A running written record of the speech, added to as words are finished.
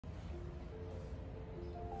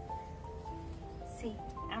See,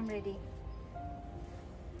 I'm ready.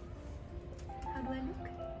 How do I look?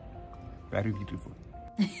 Very beautiful.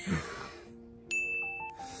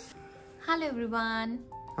 Hello everyone.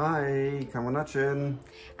 Hi, কেমন আছেন?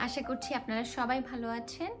 আশা করছি আপনারা সবাই ভালো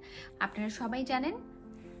আছেন। আপনারা সবাই জানেন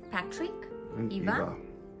Patrick, Eva,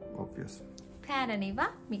 obvious. Pat and Eva,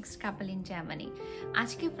 mixed couple in Germany.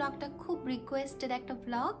 আজকে vlogটা খুব requested একটা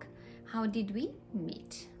vlog. How did we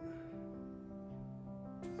meet?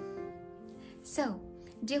 So,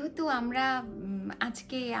 যেহেতু আমরা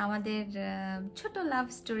আজকে আমাদের ছোট লাভ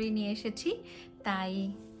স্টোরি নিয়ে এসেছি, তাই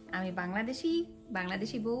আমি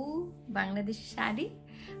বাংলাদেশি বউ, বাংলাদেশি শাড়ি,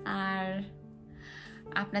 আর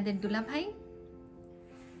আপনাদের দুলাভাই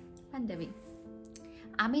পাঞ্জাবি।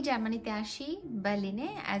 আমি জার্মানিতে আসি বার্লিনে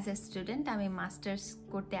অ্যাজ এ স্টুডেন্ট। আমি মাস্টার্স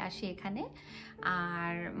করতে আসি এখানে,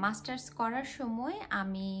 আর মাস্টার্স করার সময়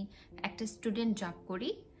আমি একটা স্টুডেন্ট জব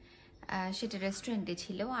করি, সেটা রেস্টুরেন্টে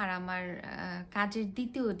ছিল। আর আমার কাজের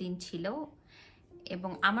দ্বিতীয় দিন ছিল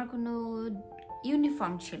এবং আমার কোনো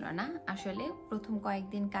ইউনিফর্ম ছিল না। আসলে প্রথম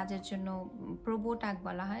কয়েকদিন কাজের জন্য প্রোবোটাক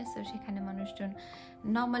বলা হয়, সো সেখানে মানুষজন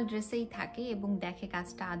নর্মাল ড্রেসেই থাকে এবং দেখে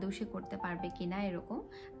কাজটা আদৌ সে করতে পারবে কিনা এরকম।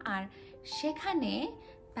 আর সেখানে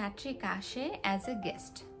প্যাট্রিক আসে as a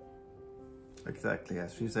guest. Exactly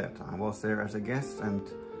as she said. I was there as a guest and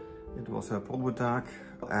it was her Probotag,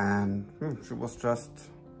 and she was just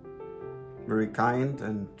very kind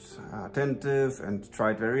and attentive and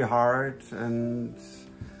tried very hard, and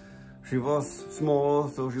she was small,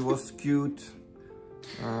 so she was cute.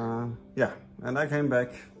 Yeah, and I came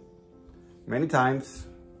back many times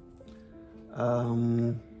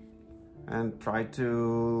and tried to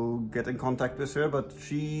get in contact with her, but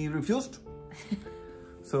she refused.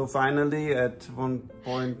 So finally, at one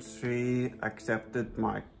point, she accepted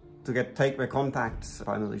take my contacts.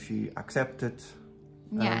 Finally, she accepted.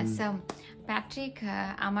 Yeah, so Patrick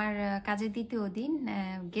আমার কাজের দ্বিতীয় দিন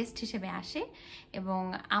guest হিসেবে আসে এবং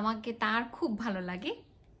আমাকে তার খুব ভালো লাগে,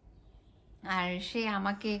 আর সে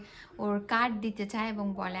আমাকে ওর কার্ড দিতে চায় এবং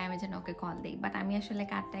বলে আমি যেন ওকে কল দিই। বাট আমি আসলে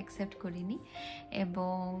কার্ডটা অ্যাকসেপ্ট করিনি,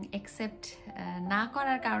 এবং অ্যাকসেপ্ট না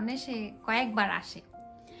করার কারণে সে কয়েকবার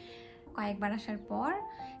আসার পর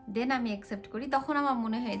দেন আমি অ্যাকসেপ্ট করি। তখন আমার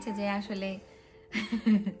মনে হয়েছে যে আসলে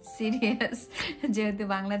সিরিয়াস, যেহেতু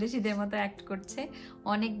বাংলাদেশিদের মতো অ্যাক্ট করছে,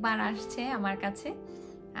 অনেকবার আসছে আমার কাছে,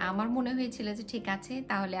 আমার মনে হয়েছিল যে ঠিক আছে,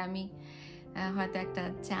 তাহলে আমি হয়তো একটা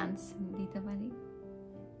চান্স দিতে পারি।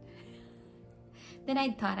 Then I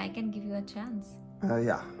thought I can give you a chance.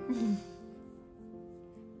 Yeah.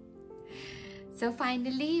 So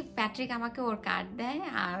finally Patrick আমাকে ওর কার্ড দেয়,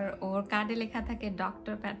 আর ওর কার্ডে লেখা থাকে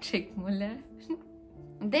ডক্টর প্যাট্রিক মুলার।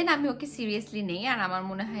 দেন আমি ওকে সিরিয়াসলি নেই, আর আমার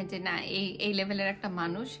মনে হয় যে না, এই লেভেলের একটা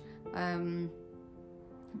মানুষ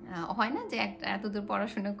হয় না যে এতদূর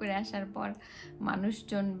পড়াশোনা করে আসার পর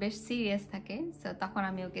মানুষজন বেশ সিরিয়াস থাকে, সো তখন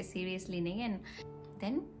আমি ওকে সিরিয়াসলি নেই। And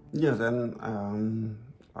then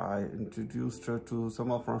I introduced her to some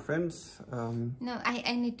of my friends. No,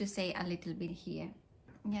 I need to say a little bit here.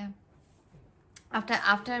 Yeah.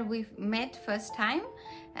 After we met first time,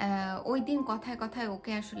 ওই দিন কথায়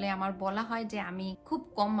ওকে আসলে আমার বলা হয় যে আমি খুব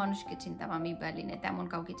কম মানুষকে চিনতাম, আমি বার্লিনে তেমন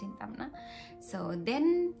কাউকে চিনতাম না। So then,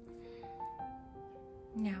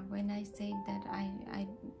 yeah, when I said that I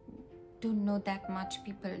don't know that much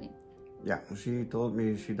people. Yeah, she told me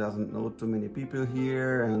she doesn't know too many people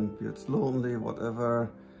here and feels lonely, whatever.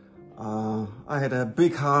 I had a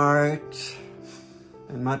big heart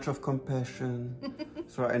and much of compassion,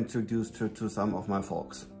 so I introduced her to some of my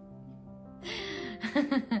folks.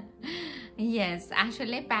 Yes,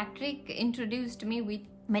 actually Patrick introduced me with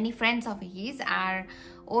many friends of his, আর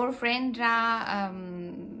ওর ফ্রেন্ডরা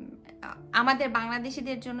আমাদের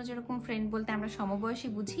বাংলাদেশিদের জন্য যেরকম friend বলতে আমরা সমবয়সী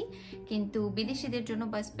বুঝি, কিন্তু বিদেশিদের জন্য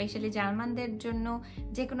বা স্পেশালি জার্মানদের জন্য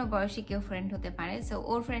যে কোনো বয়সী কেউ ফ্রেন্ড হতে পারে। সো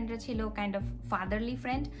ওর ফ্রেন্ডরা ছিল কাইন্ড অফ ফাদারলি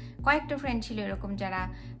ফ্রেন্ড, কয়েকটা ফ্রেন্ড ছিল এরকম যারা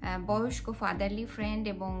বয়স্ক ফাদারলি ফ্রেন্ড,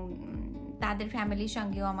 এবং তাদের ফ্যামিলির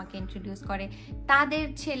সঙ্গেও আমাকে ইন্ট্রোডিউস করে তাদের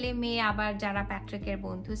ছেলে মেয়ে, আবার যারা প্যাট্রিকের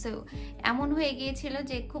বন্ধু। সো এমন হয়ে গিয়েছিল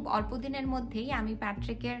যে খুব অল্প দিনের মধ্যেই আমি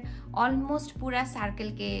প্যাট্রিকের অলমোস্ট পুরা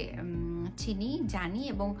সার্কেলকে চিনি, জানি,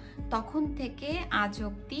 এবং তখন থেকে আজ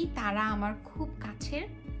অবধি তারা আমার খুব কাছের।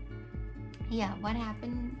 Yeah, what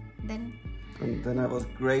happened then? And then I was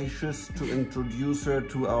gracious to introduce her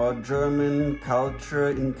to our German culture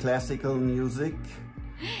in classical music.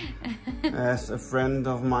 As a friend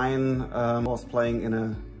of mine was playing in a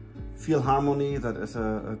Philharmonie, that is a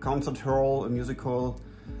concert hall, a music hall,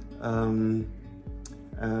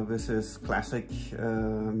 with his classic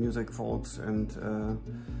music folks, and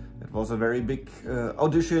it was a very big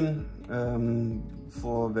audition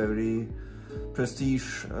for very prestige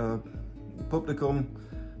publicum.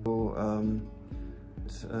 So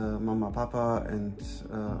Mama, Papa, and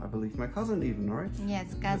I believe my cousin even, right? Yes,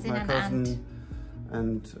 cousin my and cousin aunt.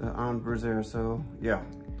 and aunt were there, so yeah.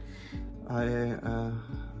 I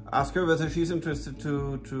asked her whether she's interested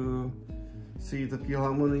to see the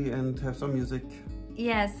Philharmony and have some music.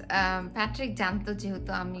 Yes, Patrick জানতো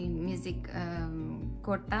যেহেতু আমি music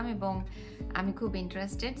করতাম এবং আমি খুব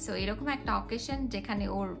interested, so এরকম একটা occasion যেখানে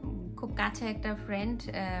ওর খুব কাছে একটা ফ্রেন্ড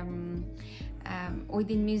ওই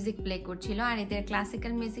দিন মিউজিক প্লে করছিল। আর এদের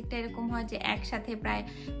ক্লাসিক্যাল মিউজিকটা এরকম হয় যে একসাথে প্রায়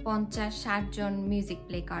 50-60 জন মিউজিক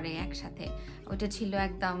প্লে করে একসাথে। ওটা ছিল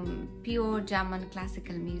একদম পিওর জার্মান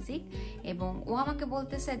ক্লাসিক্যাল মিউজিক। এবং ও আমাকে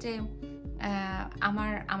বলতেছে যে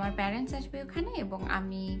আমার প্যারেন্টস আসবে ওখানে এবং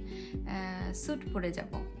আমি স্যুট পরে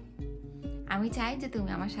যাব, আমি চাই যে তুমি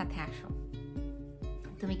আমার সাথে আসো,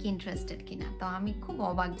 তুমি কি ইন্টারেস্টেড কিনা। তো আমি খুব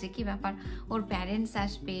অবাক যে কি ব্যাপার, ওর প্যারেন্টস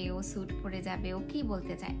আসবে, ও স্যুট পরে যাবে, ও কি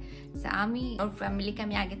বলতে চায়। আমি ওর ফ্যামিলিকে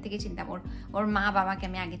আমি আগে থেকে চিনতাম, ওর মা বাবাকে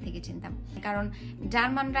আমি আগে থেকে চিনতাম, কারণ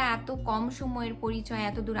জার্মানরা এত কম সময়ের পরিচয়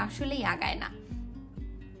এত দূর আসলেই আগায় না।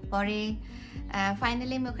 পরে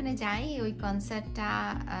ফাইনালি আমি ওখানে যাই, ওই কনসার্টটা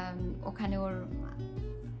ওখানে ওর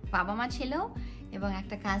বাবা মা ছিল এবং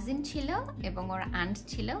একটা কাজিন ছিল এবং ওর আন্ট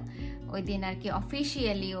ছিল। ওই দিন আর কি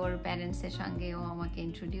অফিসিয়ালি ওর প্যারেন্টসের সঙ্গে ও আমাকে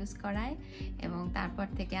ইন্ট্রোডিউস করায় এবং তারপর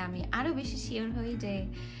থেকে আমি আরো বেশি শিওর হই যে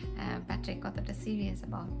প্যাট্রিক কতটা serious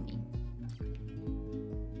about me.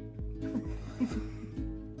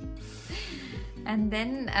 And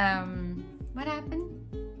then what happened?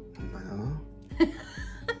 I don't know.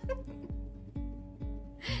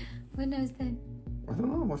 Who knows then? I don't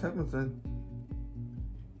know what happens then.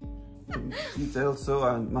 She tells so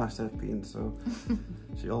and must have been so.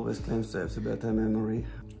 She always claims to have a better memory.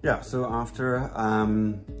 Yeah, so after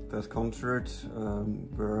that concert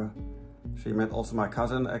where she met also my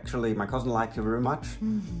cousin. Actually, my cousin liked her very much.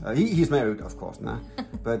 He's married, of course, nah.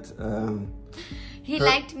 But he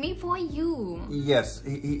liked me for you. Yes,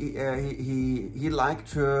 he liked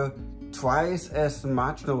her twice as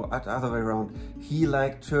much. No, the other way around. He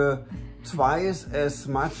liked her twice as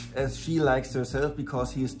much as she likes herself because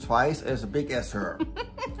he is twice as big as her.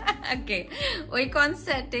 Okay, ওই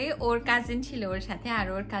কনসার্টে ওর cousin ছিল ওর সাথে, আর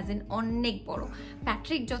ওর cousin অনেক বড়।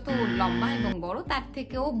 Patrick যত লম্বা এবং বড় তার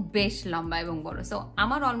থেকেও বেশ লম্বা এবং বড়। সো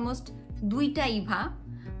আমার অলমোস্ট 2টা ইভা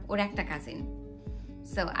ওর একটা কাজিন।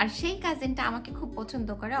 সো আর সেই কাজিনটা আমাকে খুব পছন্দ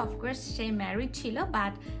করে। অফকোর্স সে ম্যারিড ছিল,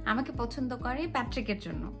 বাট আমাকে পছন্দ করে প্যাট্রিকের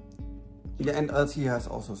জন্য। Yeah, and as he has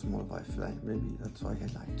also a small wife, like maybe that's why he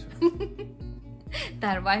liked her.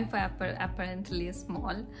 তার ওয়াইফ অ্যাপারেন্টলি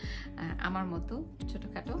স্মল, আমার মতো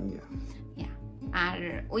ছোটখাটো। আর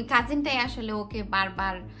ওই কাজিনটাই আসলে ওকে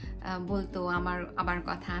বারবার বলতো আমার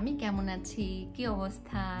কথা, আমি কেমন আছি, কি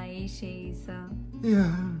অবস্থা, এই সেই।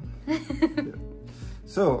 Yeah.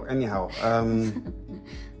 So anyhow,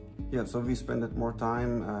 yeah, so we spent more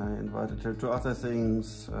time. I invited her to other things,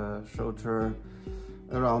 showed her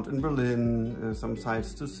around in Berlin, some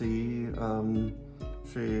sights to see.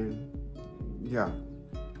 She,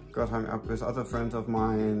 got hung up with other friends of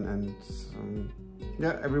mine, and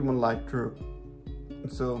everyone liked her.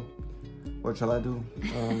 So, what shall I do?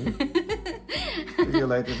 A year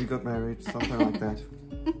later, we got married, something like that.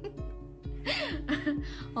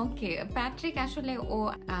 Okay, Patrick আসলে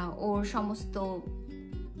ওর সমস্ত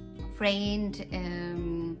friend,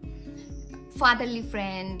 fatherly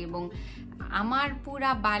friend এবং আমার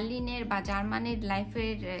পুরা বার্লিনের বা জার্মানির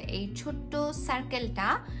লাইফের এই ছোট্ট সার্কেলটা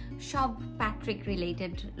সব প্যাট্রিক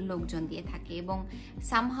রিলেটেড লোকজন দিয়ে থাকে এবং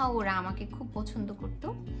সামহাউ ওরা আমাকে খুব পছন্দ করতো।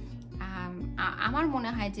 আমার মনে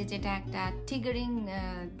হয় যে যেটা একটা ট্রিগারিং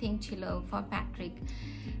থিং ছিল ফর প্যাট্রিক,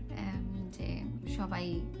 যে সবাই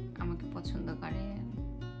আমাকে পছন্দ করে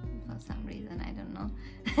for some reason, I don't know.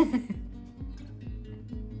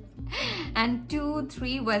 And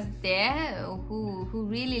 2-3 was there who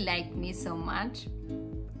really liked me so much.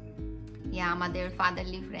 Yeah, আমাদের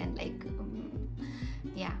fatherly friend, like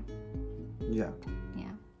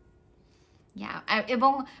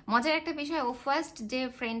এবং মজার একটা বিষয়, ও ফার্স্ট যে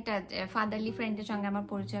ফ্রেন্ডটা ফাদারলি ফ্রেন্ডের সঙ্গে আমার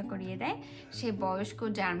পরিচয় করিয়ে দেয়, সে বয়স্ক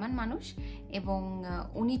জার্মান মানুষ এবং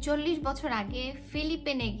উনি 40 বছর আগে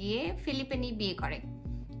ফিলিপিনে গিয়ে ফিলিপিনি বিয়ে করে,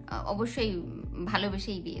 অবশ্যই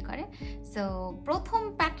ভালোবেসেই বিয়ে করে। সো প্রথম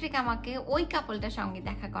প্যাট্রিক আমাকে ওই কাপলটার সঙ্গে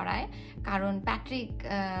দেখা করায়, কারণ প্যাট্রিক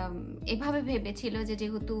এভাবে ভেবেছিল যে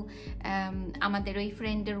যেহেতু আমাদের ওই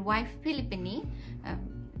ফ্রেন্ডের ওয়াইফ ফিলিপিনি,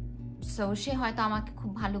 সো সে হয়তো আমাকে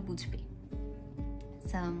খুব ভালো বুঝবে।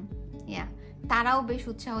 তারাও বেশ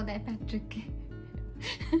উৎসাহ দেয় প্যাট্রিককে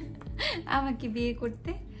আমাকে বিয়ে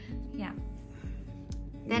করতে।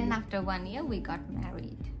 Then after 1 year we got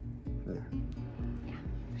married.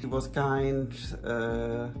 She was kind,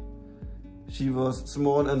 she was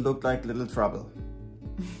small and looked like little trouble.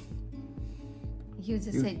 You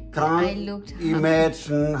just You said can't I looked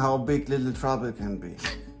imagine how big Little Trouble can be.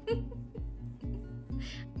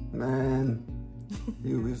 Man,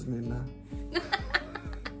 you with me now.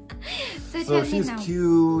 So So tell me she's now.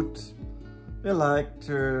 cute. I liked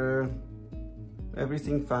her.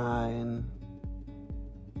 Everything fine.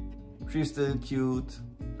 She's still cute,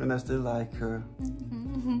 and I still like her.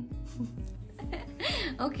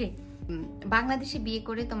 Okay. বাংলাদেশে বিয়ে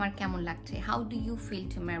করে তোমার কেমন লাগছে? How do you feel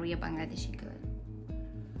to marry a Bangladeshi girl?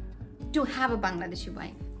 To have a Bangladeshi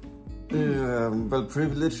wife? Well,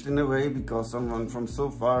 privileged in a way because someone from so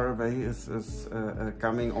far away is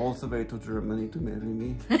coming all the way to Germany to marry me.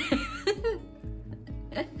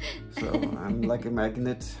 So I'm like a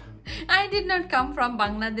magnet. I did not come from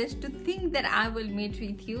Bangladesh to think that I will meet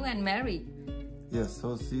with you and marry. Yes, so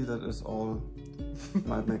see, that is all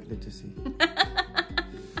my magneticity.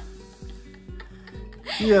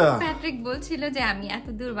 Yeah. Patrick বলছিল যে আমি এত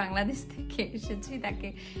দূর বাংলাদেশ থেকে এসেছি, তাকে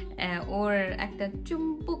ওর একটা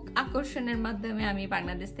চুম্বক আকর্ষণের মাধ্যমে আমি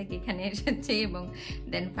বাংলাদেশ থেকে এখানে এসেছি এবং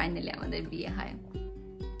দেন ফাইনালি আমাদের বিয়ে হয়।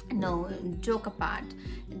 No, joke apart.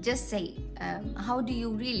 Just say, how do you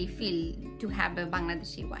really feel to have a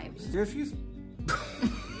Bangladeshi wife? Yeah,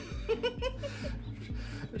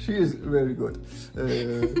 she is very good.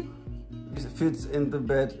 She fits in the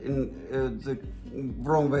bed in the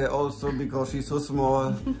wrong way also because she's so small.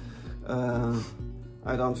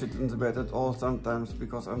 I don't fit in the bed at all sometimes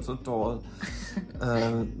because I'm so tall.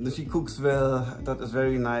 She cooks well. That is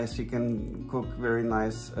very nice. She can cook very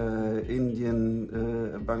nice Indian,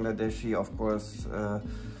 Bangladeshi, of course,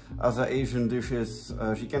 other Asian dishes.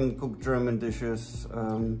 She can cook German dishes.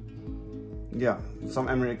 Yeah, some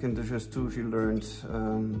American dishes too. She learned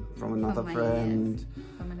from another friend. Yes,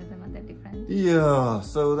 from another motherly friend. Yeah,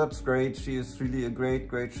 so that's great. She is really a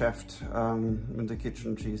great chef in the kitchen.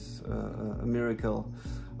 She's a miracle.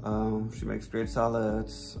 She makes great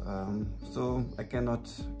salads. So I cannot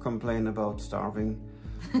complain about starving.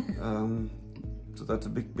 So that's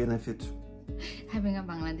a big benefit. Having a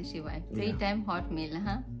Bangladeshi wife. 3-time hot meal,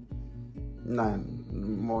 huh? No, in the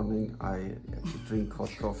morning I drink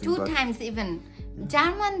hot coffee. 2 times even.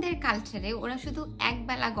 জার্মানদের কালচারে ওরা শুধু এক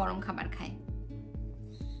বেলা গরম খাবার খায়,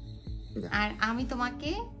 আর আমি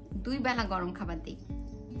তোমাকে 2 বেলা গরম খাবার দিই।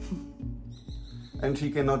 And she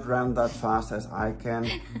cannot run that fast as I can,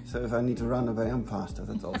 so if I need to run away, I'm faster.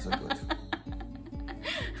 That's also good.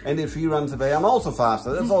 And if she runs away, I'm also faster.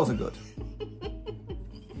 That's also good.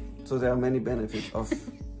 So there are many benefits of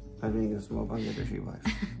having a small Bangladeshi wife.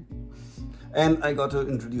 And I got to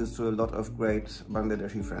introduce to a lot of great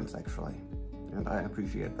Bangladeshi friends, actually. And I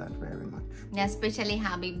appreciate that very much. Yeah, especially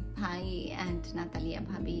Habib Bhai and Natalia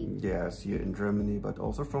Bhabi. Yes, here in Germany, but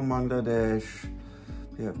also from Bangladesh.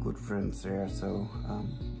 We have good friends there, so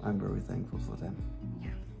I'm very thankful for them.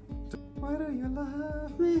 Yeah. Why do you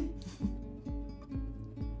love me?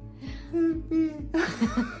 Help me.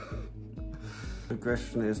 The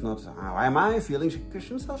question is not how am I feeling, the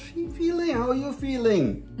question is how she feeling, how are you feeling?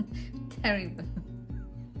 Terrible.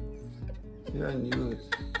 Yeah, I knew it.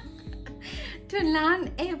 To learn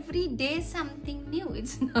every day something new,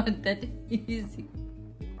 it's not that easy.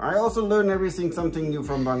 I also learn something new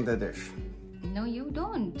from Bangladesh. No, you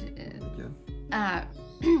don't. Yeah.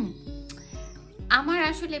 আমার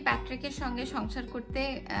আসলে প্যাট্রিকের সঙ্গে সংসার করতে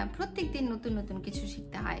প্রত্যেকদিন নতুন নতুন কিছু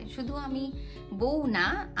শিখতে হয়। শুধু আমি বউ না,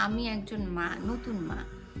 আমি একজন মা, নতুন মা।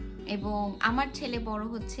 এবং আমার ছেলে বড়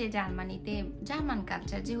হচ্ছে জার্মানিতে, জার্মান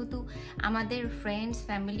কালচার যেহেতু আমাদের ফ্রেন্ডস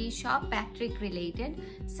ফ্যামিলি সব প্যাট্রিক রিলেটেড,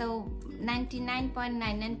 সো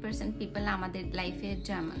 99.99% পিপল আমাদের লাইফে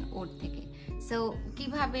জার্মান ওর থেকে। সো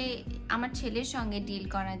কিভাবে আমার ছেলের সঙ্গে ডিল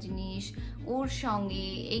করা জিনিস, ওর সঙ্গে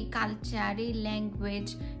এই কালচার, এই ল্যাঙ্গুয়েজ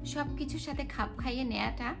সব কিছুর সাথে খাপ খাইয়ে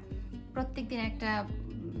নেওয়াটা প্রত্যেকদিন একটা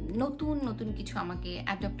নতুন নতুন কিছু আমাকে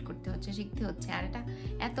অ্যাডপ্ট করতে হচ্ছে, শিখতে হচ্ছে, আর এটা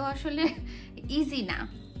এত আসলে ইজি না।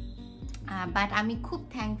 বাট আমি খুব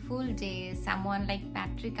থ্যাঙ্কফুল যে সামওয়ান লাইক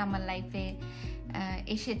প্যাট্রিক আমার লাইফে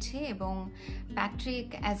এসেছে, এবং Patrick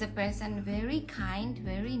as a person very kind,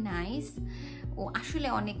 very nice. ও আসলে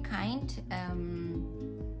অনেক কাইন্ড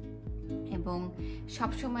এবং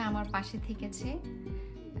সবসময় আমার পাশে থেকেছে,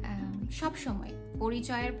 সবসময়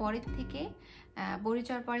পরিচয়ের পরের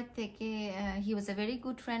থেকে হি ওয়াজ a very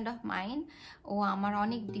good friend of mine. ও আমার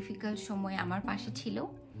অনেক ডিফিকাল্ট সময় আমার পাশে ছিল,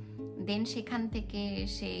 দেন সেখান থেকে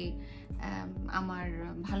সে আমার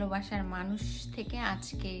ভালোবাসার মানুষ থেকে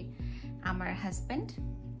আজকে আমার হাজব্যান্ড।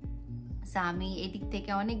 সো আমি এদিক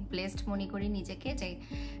থেকে অনেক ব্লেসড মনে করি নিজেকে যে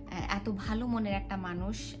এত ভালো মনের একটা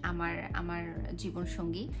মানুষ আমার জীবন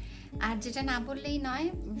সঙ্গী। আর যেটা না বললেই নয়,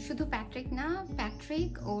 শুধু প্যাট্রিক না,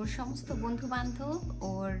 প্যাট্রিক ওর সমস্ত বন্ধু বান্ধব,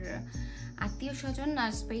 ওর আত্মীয় স্বজন,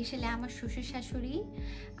 আর স্পেশালি আমার শ্বশুর শাশুড়ি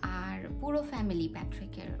আর পুরো ফ্যামিলি,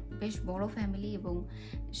 প্যাট্রিকের বেশ বড় ফ্যামিলি, এবং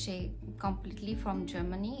সে কমপ্লিটলি ফ্রম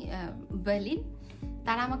জার্মানি, বার্লিন।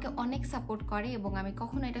 তারা আমাকে অনেক সাপোর্ট করে এবং আমি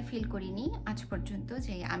কখনো এটা ফিল করিনি আজ পর্যন্ত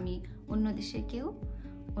যে আমি অন্য দেশের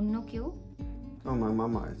অন্য কেউ। Oh, my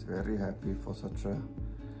mama is very happy for such a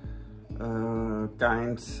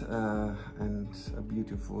kind and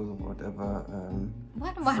beautiful, whatever,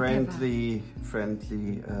 friendly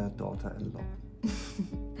daughter-in-law.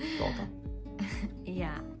 Daughter.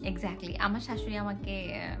 Yeah, exactly. আমার শাশুড়ি আমাকে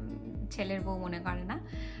ছেলের বউ মনে করে না,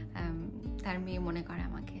 তার মেয়ে মনে করে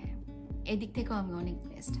আমাকে। এদিক থেকেও আমি অনেক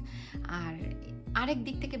ব্লেসড। আর আরেক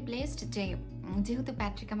দিক থেকে ব্লেসড যে যেহেতু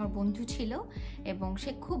প্যাট্রিক আমার বন্ধু ছিল এবং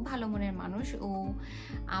সে খুব ভালো মনের মানুষ, ও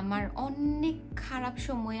আমার অনেক খারাপ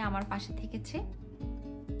সময়ে আমার পাশে থেকেছে।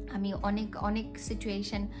 আমি অনেক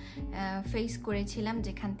সিচুয়েশন ফেস করেছিলাম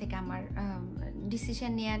যেখান থেকে আমার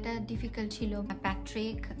ডিসিশন নেওয়াটা ডিফিকাল্ট ছিল।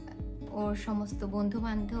 প্যাট্রিক, ওর সমস্ত বন্ধু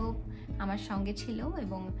বান্ধব আমার সঙ্গে ছিল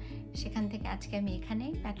এবং সেখান থেকে আজকে আমি এখানে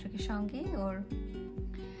প্যাট্রিকের সঙ্গে ওর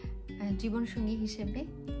জীবন সঙ্গী হিসেবে।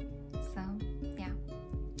 So, yeah.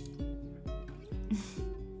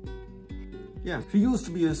 Yeah, she used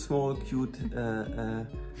to be a small, cute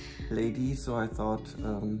lady, so I thought,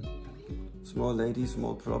 small lady,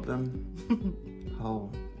 small problem. How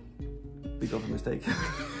big of a mistake.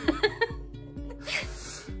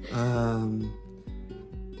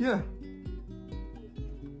 Yeah,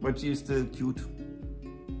 but she's still cute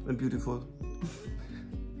and beautiful.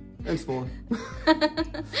 And small.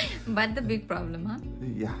 But the big problem, huh?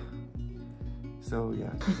 Yeah. So,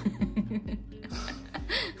 yeah.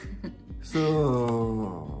 So...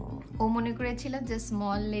 ও মনে করেছিল যে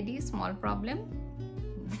small lady, small problem,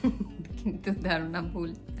 কিন্তু ধারণা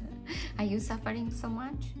ভুল। Are you suffering so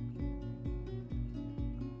much?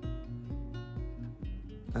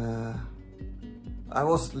 I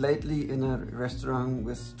was lately in a restaurant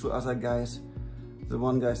with two other guys. The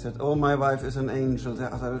one guy said, "Oh, my wife is an angel." The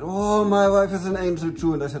other said, "Oh, my wife is an angel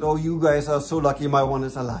too." And I said, "Oh, you guys are so lucky my one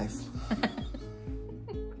is alive."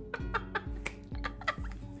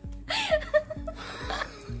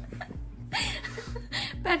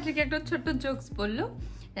 Patrick একটা ছোট্ট jokes বললো।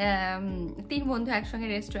 তিন বন্ধু একসঙ্গে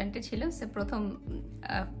রেস্টুরেন্টে ছিল। সে প্রথম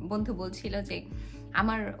বন্ধু বলছিল যে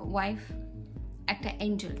আমার ওয়াইফ একটা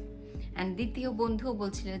এঞ্জেল, অ্যান্ড দ্বিতীয় বন্ধু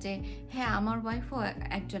বলছিল যে হ্যাঁ আমার ওয়াইফও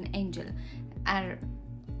একজন এঞ্জেল আর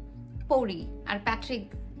পৌরি। আর প্যাট্রিক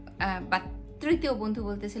বা তৃতীয় বন্ধু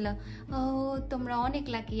বলতেছিল, ও তোমরা অনেক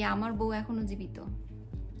লাকি, আমার বউ এখনো জীবিত,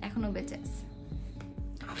 এখনো বেঁচে আছে।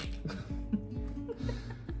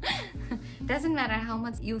 Doesn't matter how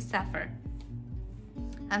much you suffer,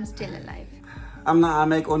 I'm still alive. Amna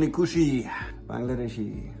amek oni kushi Bangladeshi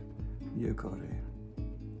biye kore.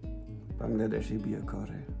 Bangladeshi biye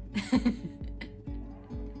kore.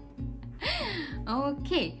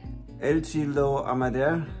 Okay. El chilo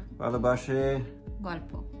amader ভালোবাসে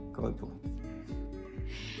গল্প।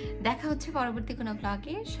 দেখা হচ্ছে পরবর্তী কোনো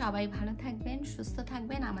ব্লগে। সবাই ভালো থাকবেন, সুস্থ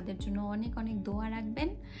থাকবেন, আমাদের জন্য অনেক অনেক দোয়া রাখবেন।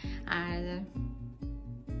 আর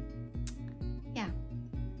yeah,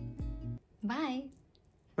 bye.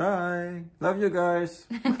 Love you guys.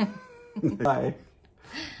 Bye.